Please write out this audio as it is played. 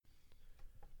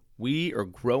We are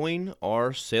growing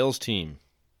our sales team.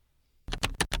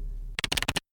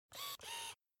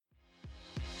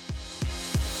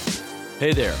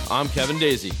 Hey there, I'm Kevin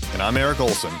Daisy. And I'm Eric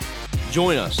Olson.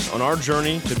 Join us on our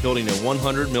journey to building a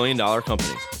 $100 million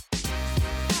company.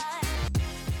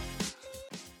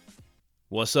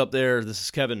 What's up there? This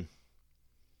is Kevin.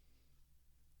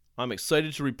 I'm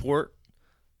excited to report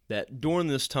that during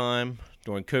this time,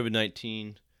 during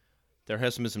COVID-19, there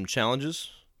has been some challenges.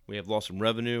 We have lost some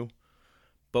revenue,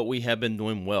 but we have been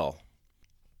doing well.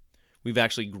 We've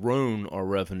actually grown our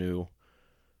revenue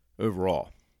overall.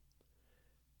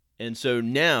 And so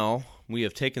now we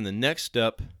have taken the next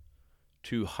step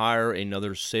to hire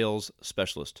another sales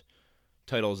specialist.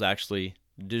 Title is actually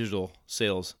Digital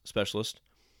Sales Specialist.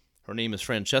 Her name is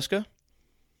Francesca.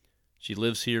 She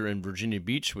lives here in Virginia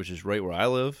Beach, which is right where I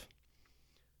live.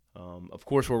 Of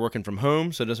course, we're working from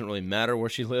home, so it doesn't really matter where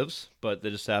she lives, but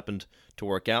it just happened to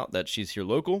work out that she's here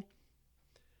local.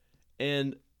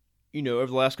 And, over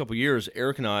the last couple of years,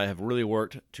 Eric and I have really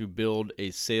worked to build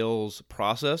a sales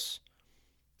process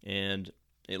and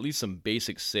at least some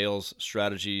basic sales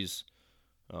strategies,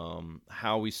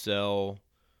 how we sell,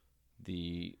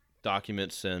 the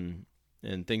documents and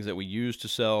things that we use to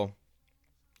sell.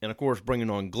 And of course, bringing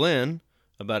on Glenn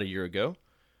about a year ago,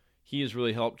 he has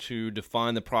really helped to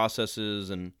define the processes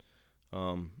and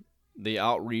the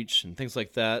outreach and things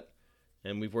like that.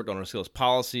 And we've worked on our sales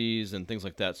policies and things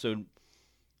like that. So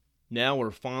now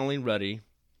we're finally ready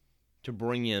to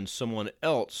bring in someone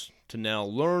else to now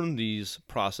learn these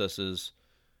processes,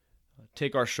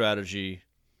 take our strategy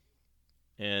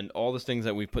and all the things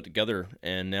that we've put together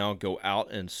and now go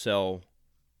out and sell,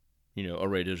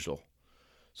 Array Digital.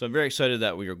 So I'm very excited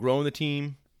that we are growing the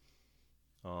team.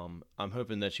 I'm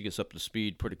hoping that she gets up to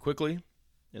speed pretty quickly.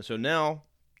 And so now,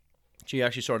 she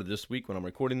actually started this week when I'm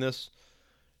recording this.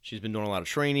 She's been doing a lot of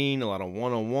training, a lot of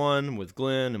one-on-one with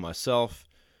Glenn and myself,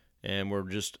 and we're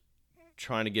just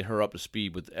trying to get her up to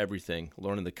speed with everything,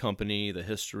 learning the company, the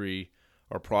history,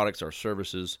 our products, our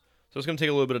services. So it's going to take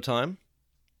a little bit of time,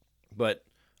 but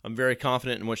I'm very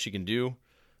confident in what she can do.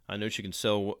 I know she can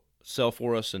sell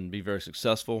for us and be very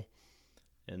successful.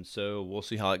 And so we'll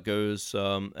see how it goes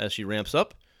as she ramps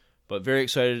up. But very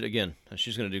excited, again,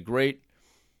 she's going to do great.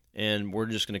 And we're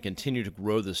just going to continue to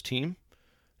grow this team.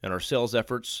 And our sales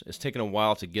efforts, it's taken a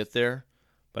while to get there,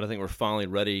 but I think we're finally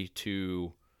ready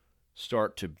to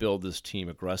start to build this team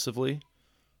aggressively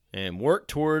and work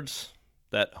towards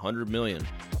that 100 million.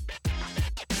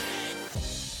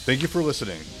 Thank you for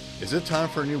listening. Is it time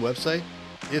for a new website?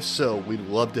 If so, we'd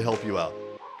love to help you out.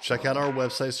 Check out our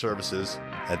website services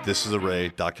at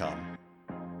thisisarray.com.